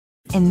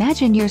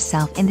Imagine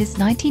yourself in this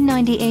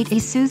 1998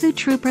 Isuzu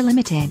Trooper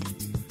Limited.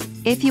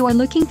 If you are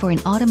looking for an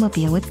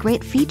automobile with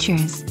great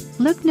features,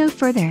 look no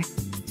further.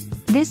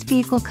 This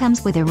vehicle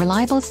comes with a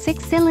reliable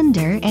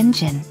 6-cylinder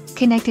engine,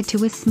 connected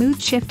to a smooth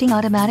shifting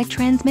automatic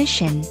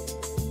transmission.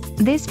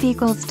 This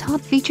vehicle's top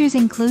features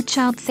include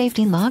child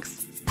safety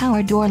locks,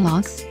 power door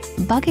locks,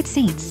 bucket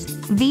seats,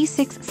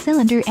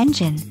 V6-cylinder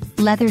engine,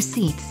 leather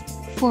seats,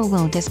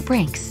 4-wheel disc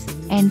brakes,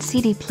 and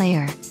CD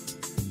player.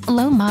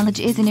 Low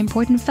mileage is an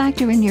important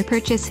factor in your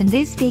purchase, and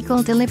this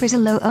vehicle delivers a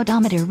low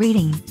odometer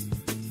reading.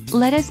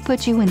 Let us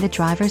put you in the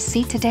driver's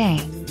seat today.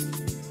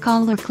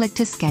 Call or click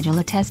to schedule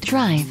a test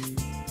drive.